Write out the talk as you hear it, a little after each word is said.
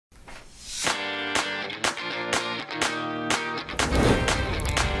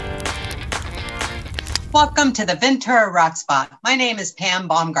Welcome to the Ventura Rock Spot. My name is Pam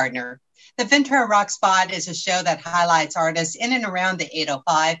Baumgardner. The Ventura Rock Spot is a show that highlights artists in and around the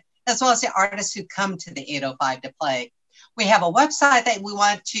 805, as well as the artists who come to the 805 to play. We have a website that we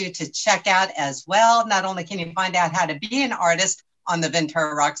want you to check out as well. Not only can you find out how to be an artist on the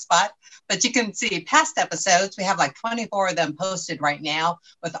Ventura Rock Spot, but you can see past episodes. We have like 24 of them posted right now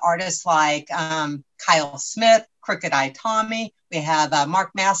with artists like Kyle Smith, Crooked Eye Tommy. We have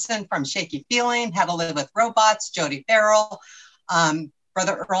Mark Masson from Shaky Feeling, How to Live with Robots, Jody Farrell,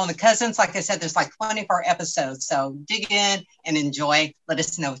 Brother Earl and the Cousins. Like I said, there's like 24 episodes. So dig in and enjoy. Let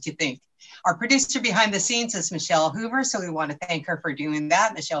us know what you think. Our producer behind the scenes is Michelle Hoover, so we want to thank her for doing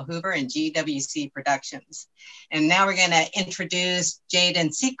that, Michelle Hoover and GWCProductions. And now we're going to introduce Jayden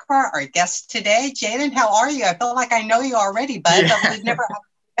Secor, our guest today. Jayden, how are you? I feel like I know you already, bud, but we've never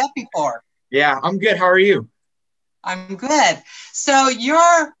met before. Yeah, I'm good. How are you? I'm good. So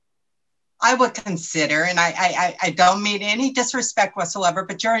you're, I would consider, and I don't mean any disrespect whatsoever,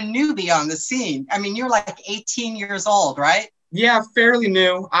 but you're a newbie on the scene. I mean, you're like 18 years old, right? Yeah, fairly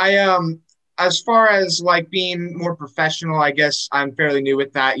new. As far as like being more professional, I guess I'm fairly new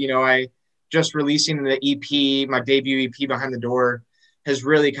with that. You know, I just releasing the EP, my debut EP, Behind the Door, has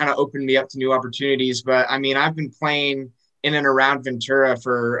really kind of opened me up to new opportunities. But I mean, I've been playing in and around Ventura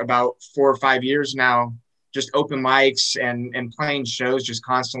for about 4 or 5 years now, just open mics and playing shows just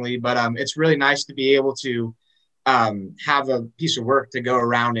constantly. But it's really nice to be able to have a piece of work to go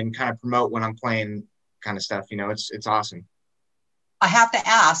around and kind of promote when I'm playing kind of stuff. You know, it's awesome. I have to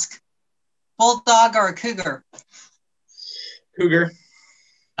ask, bulldog or a cougar? Cougar.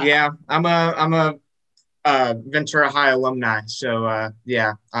 Yeah, I'm a Ventura High alumni, so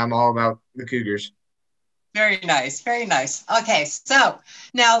yeah, I'm all about the Cougars. Very nice, very nice. Okay, so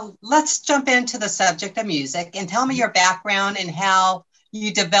now let's jump into the subject of music and tell me your background and how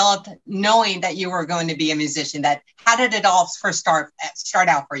you developed knowing that you were going to be a musician. How did it all first start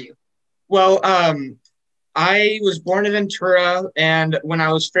out for you? Well, I was born in Ventura, and when I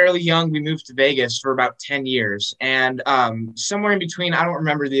was fairly young, we moved to Vegas for about 10 years. And somewhere in between, I don't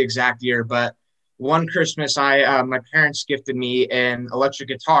remember the exact year, but one Christmas, my parents gifted me an electric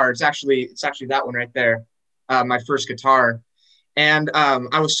guitar. It's actually that one right there, my first guitar. And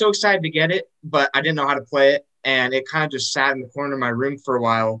I was so excited to get it, but I didn't know how to play it. And it kind of just sat in the corner of my room for a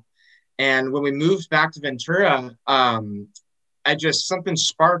while. And when we moved back to Ventura, something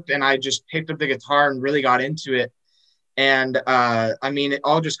sparked and I just picked up the guitar and really got into it. And I mean, it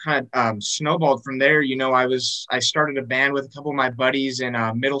all just kind of snowballed from there. You know, I started a band with a couple of my buddies in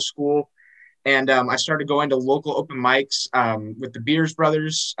middle school, and I started going to local open mics with the Beers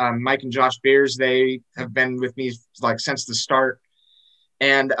brothers, Mike and Josh Beers. They have been with me like since the start.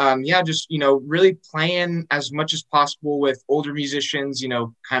 And yeah, just, you know, really playing as much as possible with older musicians, you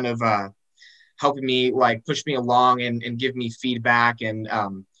know, kind of helping me, like push me along and give me feedback and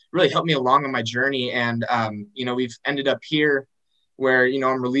really help me along on my journey. And, you know, we've ended up here where, you know,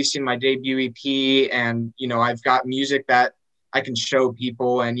 I'm releasing my debut EP and, you know, I've got music that I can show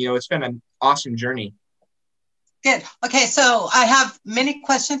people, and, you know, it's been an awesome journey. Good. Okay. So I have many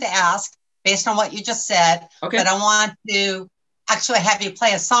questions to ask based on what you just said, okay, but I want to actually have you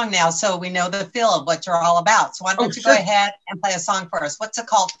play a song now so we know the feel of what you're all about. So why don't you go ahead and play a song for us? What's it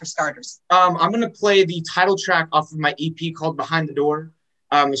called for starters? I'm going to play the title track off of my EP called Behind the Door,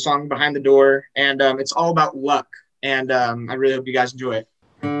 the song Behind the Door. And it's all about luck. And I really hope you guys enjoy it.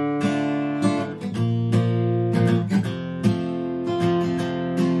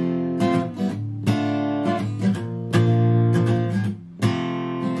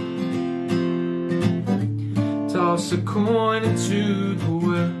 Toss a coin into the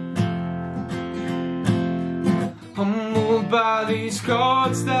well, humbled by these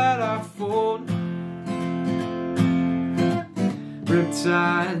cards that I fold.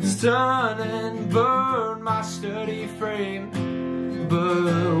 Riptides turn and burn my sturdy frame, but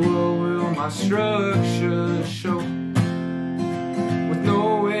what will my structure show with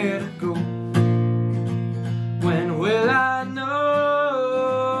nowhere to go? When will I know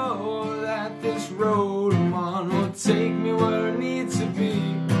that this road I'm on will take me where I need to be?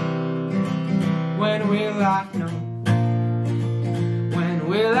 When will I know? When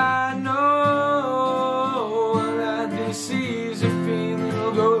will I know that this easy feeling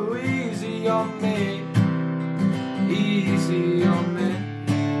will go easy on me? Easy on me.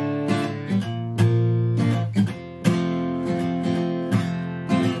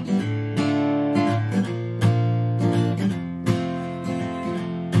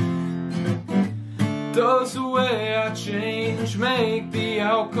 Does the way I change make the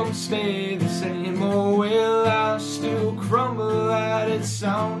outcome stay the same, or will I still crumble at its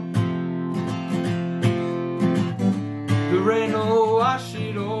sound?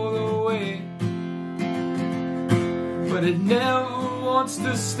 but it never wants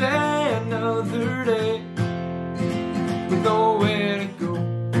to stay another day with nowhere to go.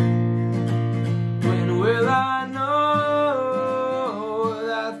 When will I know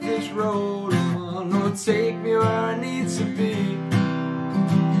that this road will take me where I need to be?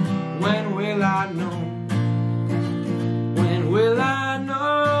 When will I know? When will I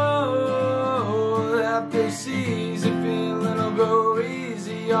know that this easy feeling will go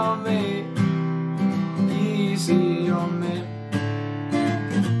easy on me? Easy on me.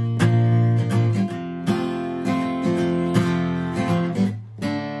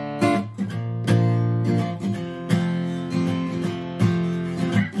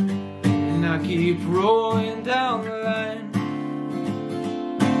 And I keep rolling down the line,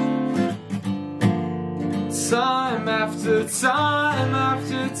 time after time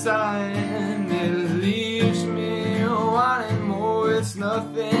after time. It leaves me wanting more. It's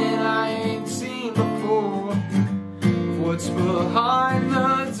nothing I ain't seen before. What's behind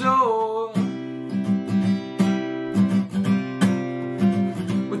the door?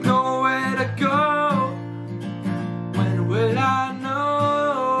 With nowhere to go. When will I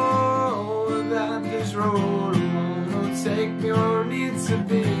know that this road won't take me where it needs to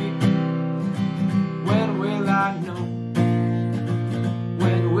be? When will I know?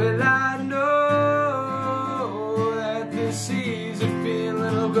 When will I know that this easy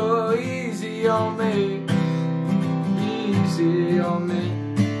feeling will go easy on me? Easy on me.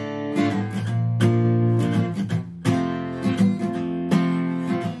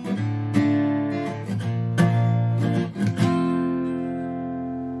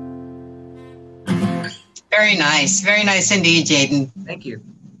 Very nice indeed, Jayden. Thank you.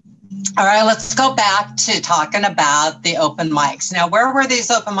 All right, let's go back to talking about the open mics. Now, where were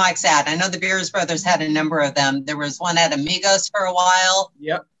these open mics at? I know the Beers Brothers had a number of them. There was one at Amigos for a while.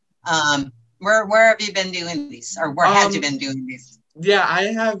 Yep. Where have you been doing these, or where had you been doing these? Yeah, I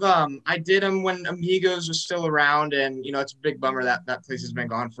have. I did them when Amigos was still around, and you know it's a big bummer that that place has been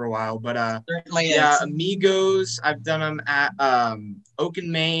gone for a while. But Certainly yeah, is. Amigos. I've done them at Oak and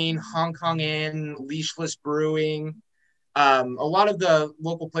Main, Hong Kong Inn, Leashless Brewing. A lot of the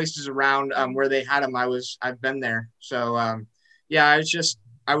local places around where they had them, I've been there. So yeah,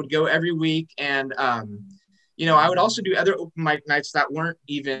 I would go every week, and you know, I would also do other open mic nights that weren't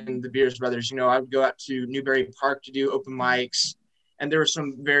even the Beers Brothers. You know, I would go out to Newbury Park to do open mics, and there were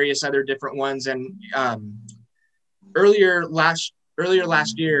some various other different ones. And earlier last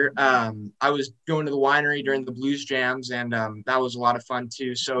year, I was going to the winery during the blues jams, and that was a lot of fun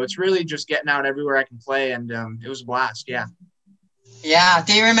too. So it's really just getting out everywhere I can play, and it was a blast. Yeah. Yeah.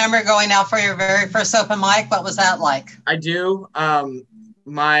 Do you remember going out for your very first open mic? What was that like? I do.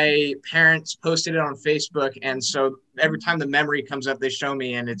 My parents posted it on Facebook, and so every time the memory comes up, they show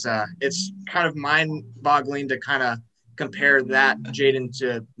me, and it's kind of mind-boggling to kind of compare that Jayden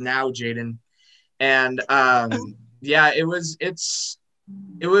to now Jayden. And yeah, it was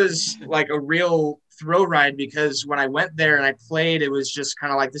like a real thrill ride, because when I went there and I played, it was just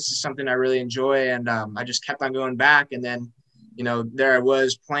kind of like, this is something I really enjoy, and I just kept on going back. And then, you know, there I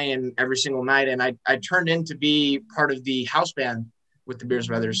was playing every single night, and I turned in to be part of the house band with the Beers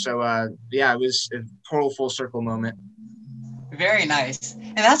Brothers. So yeah, it was a total full circle moment. Very nice.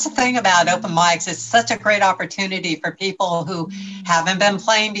 And that's the thing about open mics. It's such a great opportunity for people who haven't been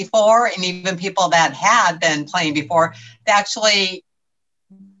playing before, and even people that had been playing before, to actually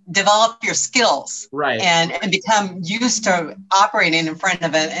develop your skills, right, and become used to operating in front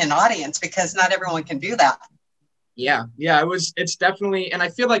of an audience, because not everyone can do that. Yeah, it's definitely, and I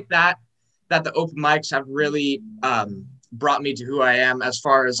feel like that the open mics have really brought me to who I am as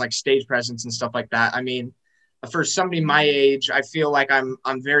far as like stage presence and stuff like that. I mean, for somebody my age, I feel like I'm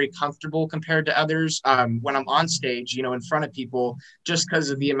very comfortable compared to others when I'm on stage, you know, in front of people, just because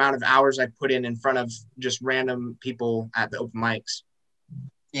of the amount of hours I put in front of just random people at the open mics.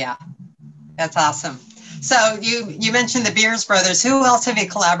 Yeah, that's awesome. So you mentioned the Beers Brothers. Who else have you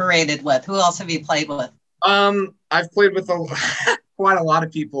collaborated with? Who else have you played with? I've played with quite a lot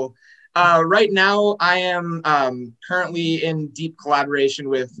of people. Right now, I am currently in deep collaboration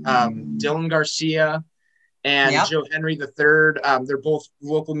with Dylan Garcia and Joe Henry III. They're both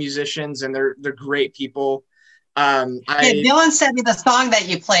local musicians, and they're great people. Dylan sent me the song that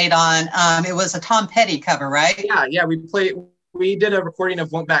you played on. It was a Tom Petty cover, right? Yeah. We did a recording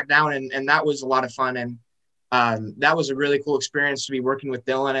of "Won't Back Down," and that was a lot of fun. And that was a really cool experience to be working with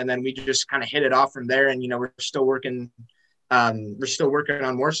Dylan. And then we just kind of hit it off from there. And you know, we're still working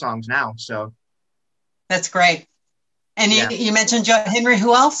on more songs now. So that's great. And you mentioned Joe Henry.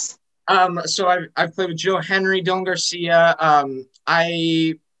 Who else? So I've played with Joe Henry, Dylan Garcia.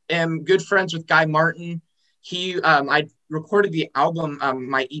 I am good friends with Guy Martin, I recorded the album,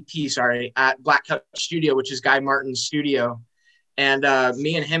 my EP, sorry, at Black Cup Studio, which is Guy Martin's studio. And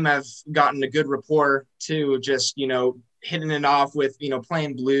me and him have gotten a good rapport too, just, hitting it off with,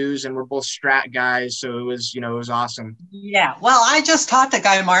 playing blues, and we're both Strat guys. So it was, it was awesome. Yeah. Well, I just talked to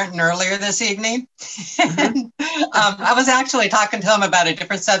Guy Martin earlier this evening. And, I was actually talking to him about a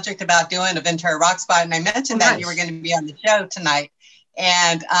different subject about doing a VenturaRockSpot. And I mentioned that you were going to be on the show tonight.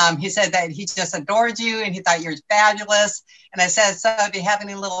 And he said that he just adored you and he thought you were fabulous. And I said, so do you have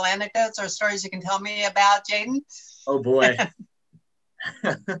any little anecdotes or stories you can tell me about Jayden? Oh, boy.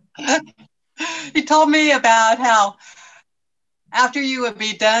 He told me about how after you would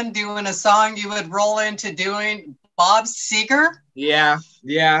be done doing a song, you would roll into doing Bob Seger. Yeah.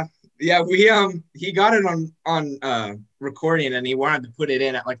 We he got it on recording, and he wanted to put it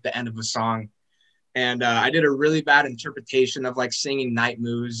in at like the end of a song. And I did a really bad interpretation of like singing Night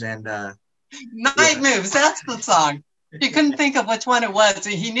Moves and Night Moves, that's the song. He couldn't think of which one it was.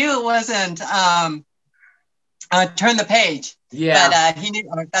 He knew it wasn't Turn the Page. Yeah. But he knew.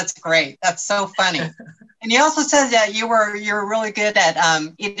 Oh, that's great. That's so funny. And he also said that you were really good at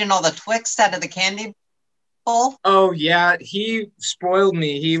eating all the Twix out of the candy bowl. Oh yeah, he spoiled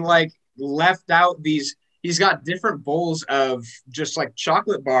me. He like left out these. He's got different bowls of just like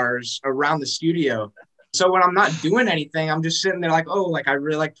chocolate bars around the studio. So when I'm not doing anything, I'm just sitting there like, oh, like I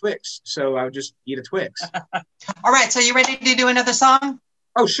really like Twix. So I would just eat a Twix. All right. So you ready to do another song?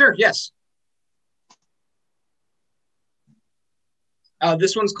 Oh, sure. Yes.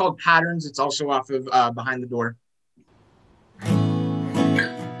 This one's called Patterns. It's also off of Behind the Door.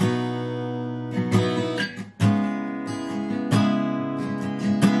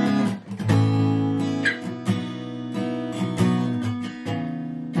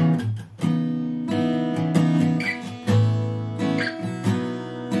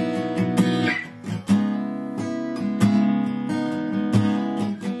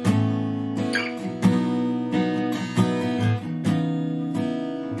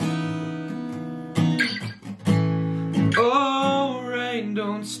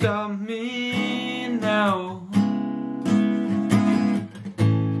 Don't stop me now,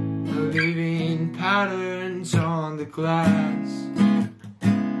 leaving patterns on the glass,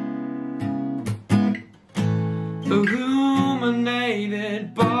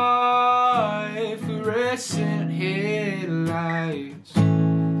 illuminated by fluorescent headlights,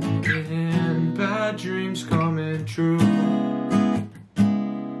 and bad dreams coming true.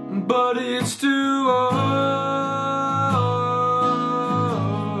 But it's too hard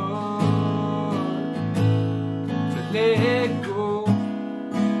let go.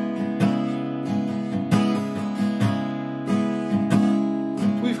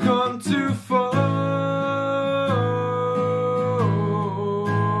 We've come too far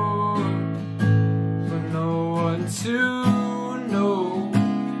for no one to know.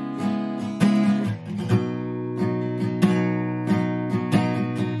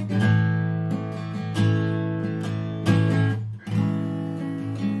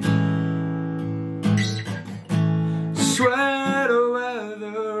 Sweater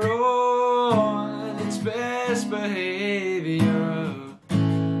weather on its best behavior.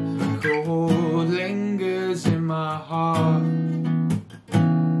 The cold lingers in my heart.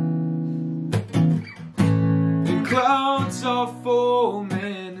 The clouds are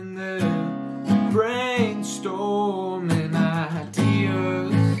forming and they're brainstorming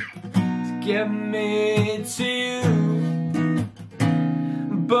ideas to get me to you.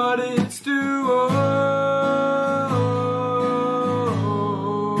 But it's too hard.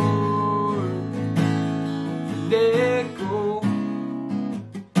 Let go.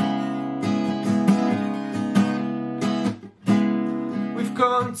 We've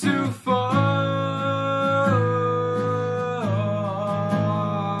come too far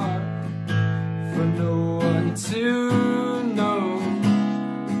for no one to know.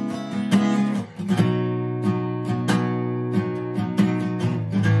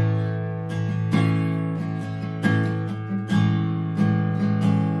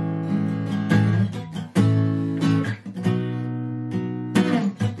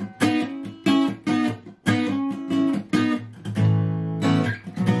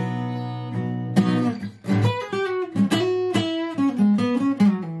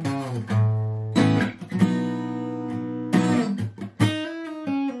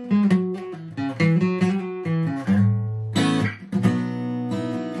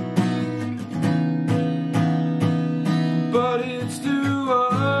 But it's too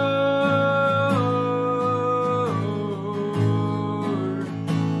hard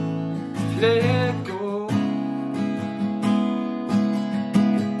to let go.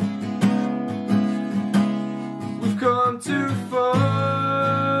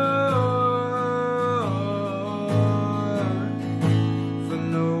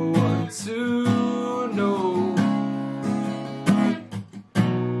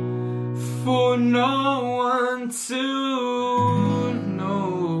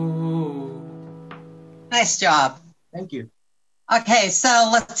 Nice job. Thank you. Okay, so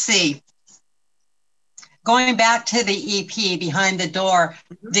let's see. Going back to the EP, Behind the Door,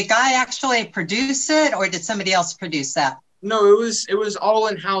 did Guy actually produce it, or did somebody else produce that? No, it was all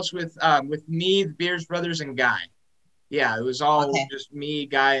in house with me, the Beers Brothers, and Guy. Yeah, it was all just me,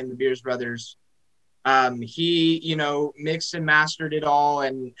 Guy, and the Beers Brothers. He, you know, mixed and mastered it all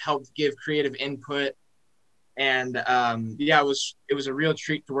and helped give creative input. And yeah, it was a real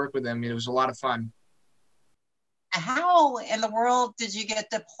treat to work with him. It was a lot of fun. How in the world did you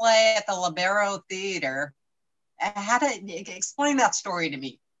get to play at the Libero Theater? How did explain that story to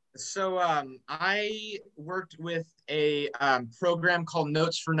me? So I worked with a program called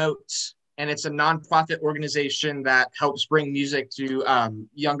Notes for Notes, and it's a nonprofit organization that helps bring music to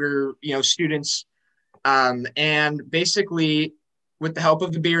younger, you know, students. And basically, with the help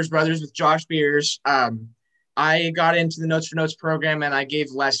of the Beers Brothers, with Josh Beers, I got into the Notes for Notes program, and I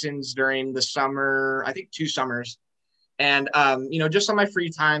gave lessons during the summer, I think 2 summers. And, you know, just on my free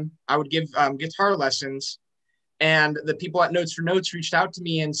time, I would give guitar lessons. And the people at Notes for Notes reached out to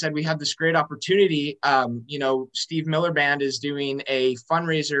me and said, we have this great opportunity. You know, Steve Miller Band is doing a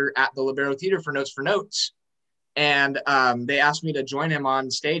fundraiser at the Libero Theater for Notes for Notes. And they asked me to join him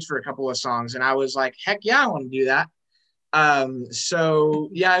on stage for a couple of songs. And I was like, heck yeah, I want to do that. So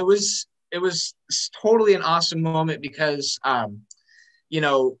yeah, it was totally an awesome moment because, you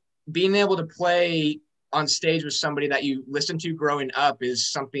know, being able to play on stage with somebody that you listen to growing up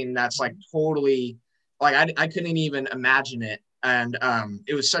is something that's like totally, like I couldn't even imagine it. And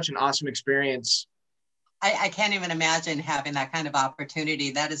it was such an awesome experience. I can't even imagine having that kind of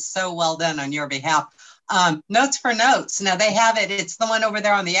opportunity. That is so well done on your behalf. Notes for Notes. Now they have it. It's the one over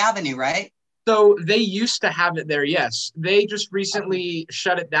there on the Avenue, right? So they used to have it there. Yes. They just recently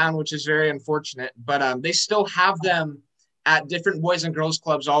shut it down, which is very unfortunate, but they still have them at different boys and girls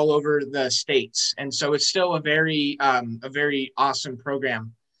clubs all over the States. And so it's still a very awesome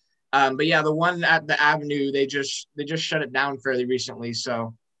program. But yeah, the one at the Avenue, they just shut it down fairly recently.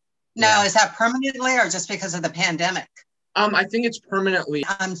 So now, is that permanently or just because of the pandemic? I think it's permanently.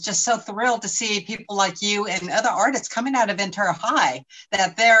 I'm just so thrilled to see people like you and other artists coming out of Ventura High,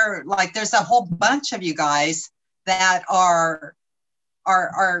 that they're like, there's a whole bunch of you guys that are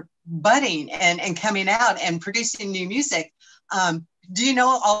budding and coming out and producing new music. Do you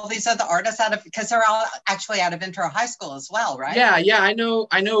know all these other artists because they're all actually out of Ventura High School as well, right? Yeah. I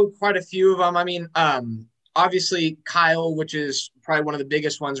know quite a few of them. I mean, obviously Kyle, which is probably one of the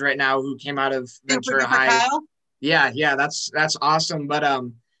biggest ones right now, who came out of Ventura High. Kyle? Yeah, that's awesome. But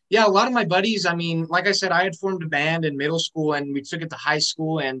yeah, a lot of my buddies, I mean, like I said, I had formed a band in middle school and we took it to high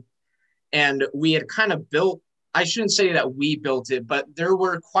school, and we had kind of built, I shouldn't say that we built it, but there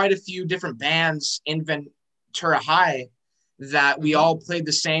were quite a few different bands in Ventura High that we all played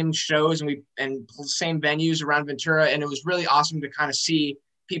the same shows and same venues around Ventura. And it was really awesome to kind of see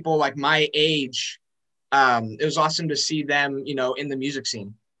people like my age. It was awesome to see them, you know, in the music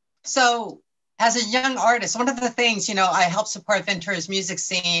scene. So as a young artist, one of the things, you know, I help support Ventura's music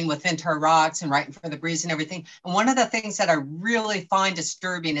scene with Ventura Rocks and Writing for the Breeze and everything. And one of the things that I really find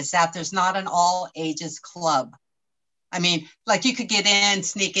disturbing is that there's not an all ages club. I mean, like you could get in,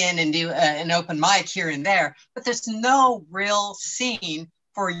 sneak in and do an open mic here and there, but there's no real scene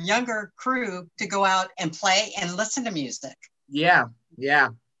for a younger crew to go out and play and listen to music. Yeah. Do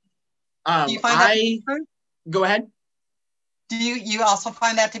you find that to be true? Go ahead. Do you also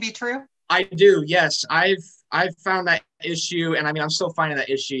find that to be true? I do. Yes. I've found that issue, and I mean, I'm still finding that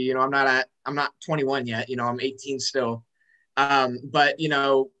issue. You know, I'm not 21 yet, you know, I'm 18 still. But you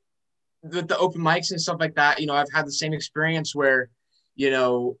know, the open mics and stuff like that, you know, I've had the same experience where, you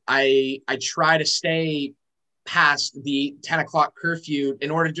know, I try to stay past the 10 o'clock curfew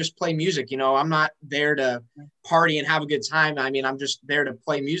in order to just play music. You know, I'm not there to party and have a good time. I mean, I'm just there to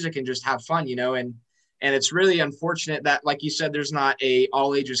play music and just have fun, you know, and it's really unfortunate that, like you said, there's not a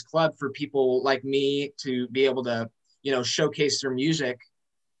all ages club for people like me to be able to, you know, showcase their music.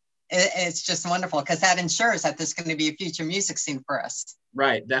 It's just wonderful because that ensures that there's going to be a future music scene for us.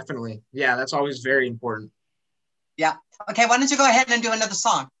 Right. Definitely. Yeah. That's always very important. Yeah. Okay. Why don't you go ahead and do another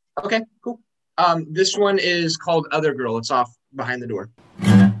song? Okay, cool. This one is called Other Girl. It's off Behind the Door.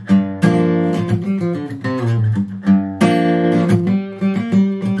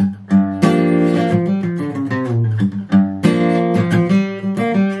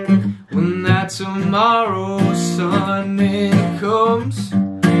 When that tomorrow Sunday comes,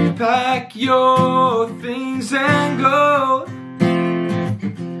 pack your things and go.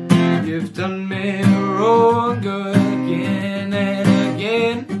 You've done me wrong again and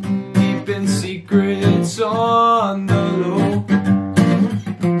again, keeping secrets on the low.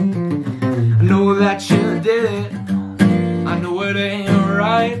 I know that you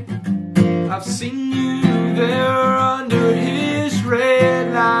I've seen you there under his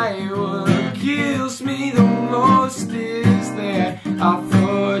red light. What kills me the most is that I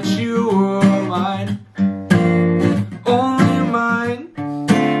thought you were mine, only mine.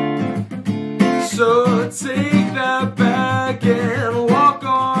 So take that back and walk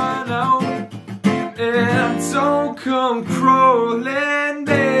on out, and don't come crawling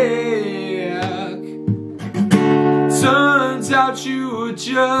back. Turns out you were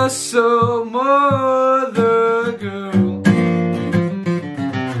just some other girl.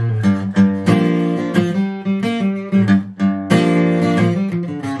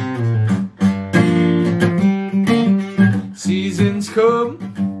 Seasons come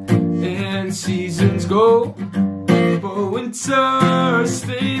and seasons go, but winter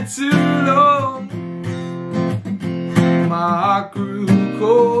stayed too long. My heart grew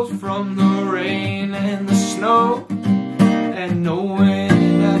cold from the rain and the snow, and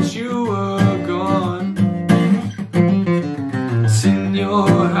knowing that you were gone. Seen your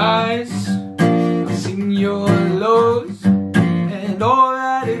highs, I've seen your lows, and all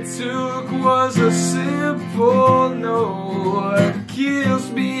that it took was a simple no. What kills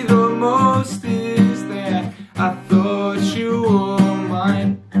me the most is that I thought you were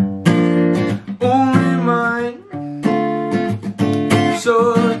mine, only mine.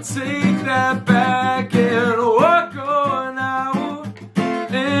 So take that back and walk on out,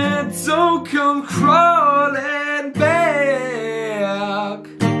 and don't come crawling back.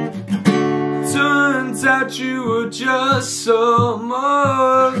 Turns out you were just some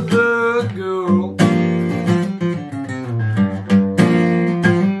other girl.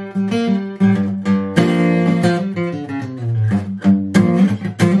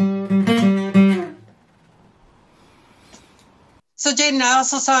 So, Jayden, I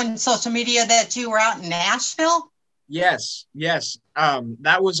also saw on social media that you were out in Nashville. Yes.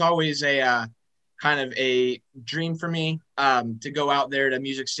 That was always a kind of a dream for me, to go out there to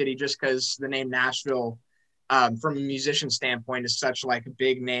Music City, just because the name Nashville, from a musician standpoint, is such like a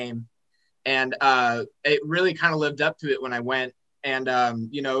big name. And it really kind of lived up to it when I went. And,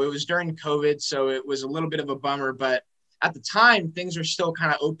 it was during COVID, so it was a little bit of a bummer. But at the time, things were still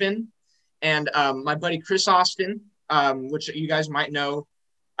kind of open. And my buddy Chris Austin, which you guys might know,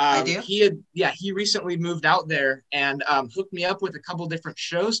 I do. He recently moved out there and hooked me up with a couple different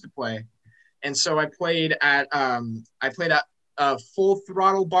shows to play. And so I played at Full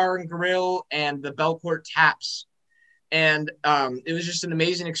Throttle Bar and Grill and the Belcourt Taps. And it was just an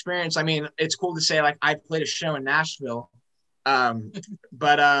amazing experience. I mean, it's cool to say like I played a show in Nashville. But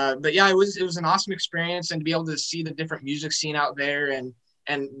yeah, it was an awesome experience, and to be able to see the different music scene out there and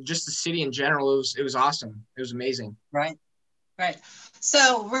just the city in general, it was awesome. It was amazing. Right.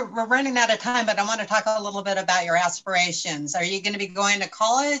 So we're running out of time, but I want to talk a little bit about your aspirations. Are you going to be going to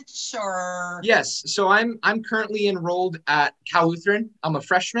college or? Yes. So I'm currently enrolled at Cal Lutheran. I'm a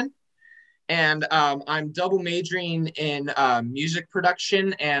freshman, and I'm double majoring in music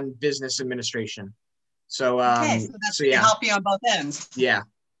production and business administration. So, okay, so that's going to help you on both ends. Yeah.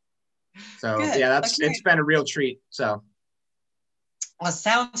 So good. Yeah, it's been a real treat. So. Well, it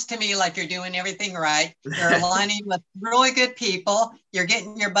sounds to me like you're doing everything right. You're aligning with really good people. You're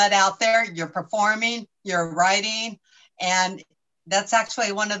getting your butt out there. You're performing. You're writing. And that's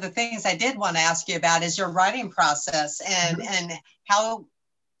actually one of the things I did want to ask you about is your writing process and how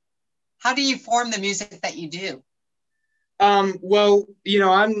do you form the music that you do? Well,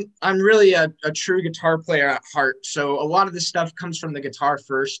 I'm really a true guitar player at heart. So a lot of this stuff comes from the guitar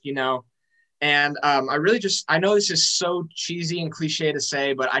first, And I know this is so cheesy and cliche to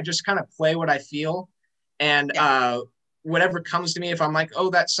say, but I just kind of play what I feel. And whatever comes to me, if I'm like,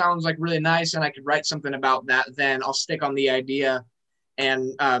 oh, that sounds like really nice and I could write something about that, then I'll stick on the idea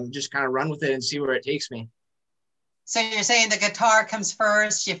and just kind of run with it and see where it takes me. So you're saying the guitar comes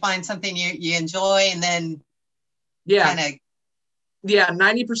first, you find something you enjoy, and then Yeah,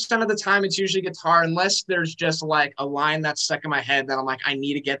 90% of the time it's usually guitar, unless there's just like a line that's stuck in my head that I'm like, I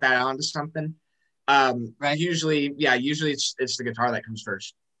need to get that onto something. Right. Usually it's the guitar that comes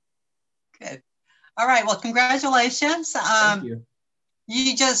first. Good. All right. Well, congratulations. Thank you.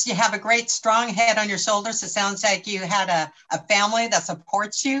 You have a great strong head on your shoulders. It sounds like you had a family that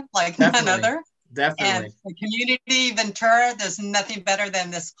supports you like none other. Definitely. And the community, Ventura, there's nothing better than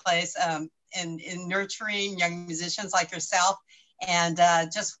this place in nurturing young musicians like yourself. And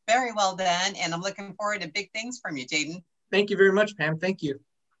just very well done. And I'm looking forward to big things from you, Jayden. Thank you very much, Pam. Thank you.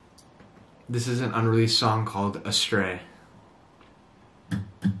 This is an unreleased song called Astray.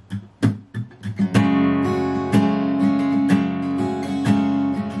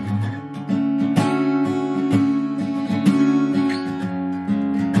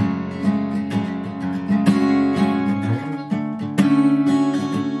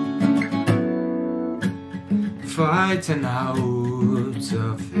 fighting out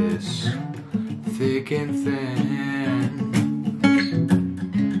of this thick and thin,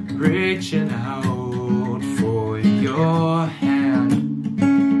 reaching out for your hand.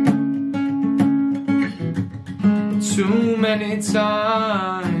 Too many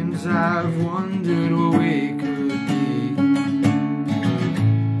times I've wondered what we could be,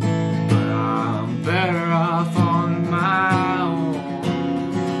 but I'm better off on my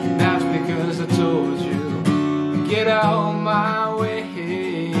own. That's because I told you, get out my way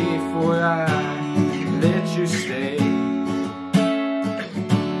before I let you stay.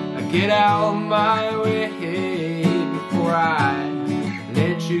 Get out my way before I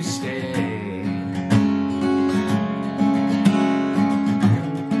let you stay.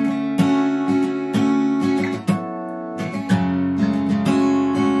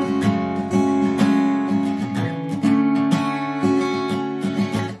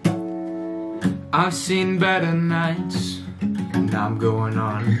 I've seen better nights, and I'm going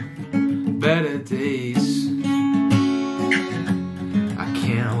on better days. I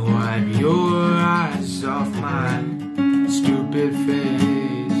can't wipe your eyes off my stupid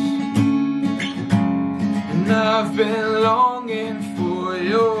face, and I've been longing for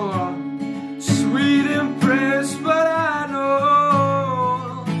your sweet embrace, but I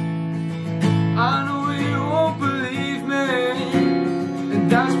know you won't believe me,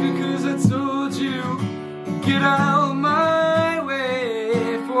 and that's because I told you, get out my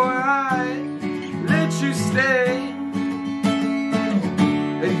way before I let you stay.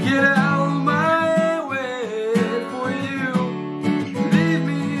 Get out my way before you leave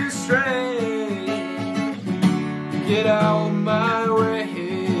me astray. Get out my way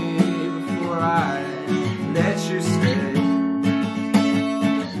before I let you stay.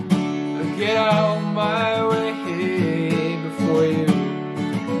 Get out my way before you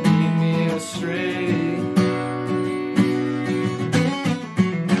lead me astray.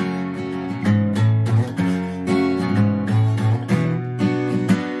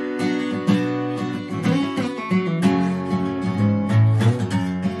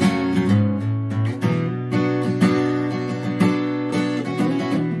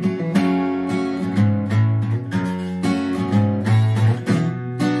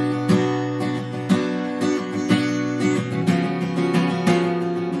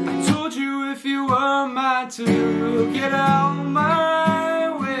 To get out my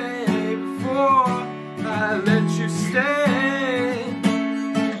way before I let you stay.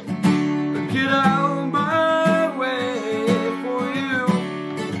 Get out my way before you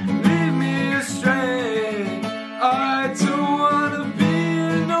leave me astray. I don't wanna be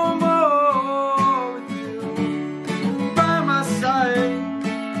no more with you by my side.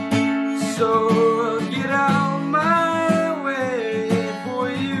 So get out my way before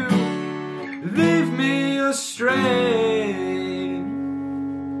you leave me astray.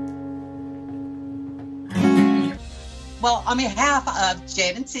 Well, on behalf of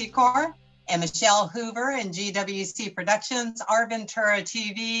Jayden Secor and Michelle Hoover and GWCProductions,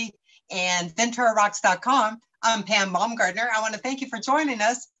 OurVenturaTV, and VenturaRocks.com, I'm Pam Baumgartner. I want to thank you for joining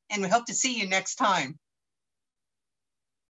us, and we hope to see you next time.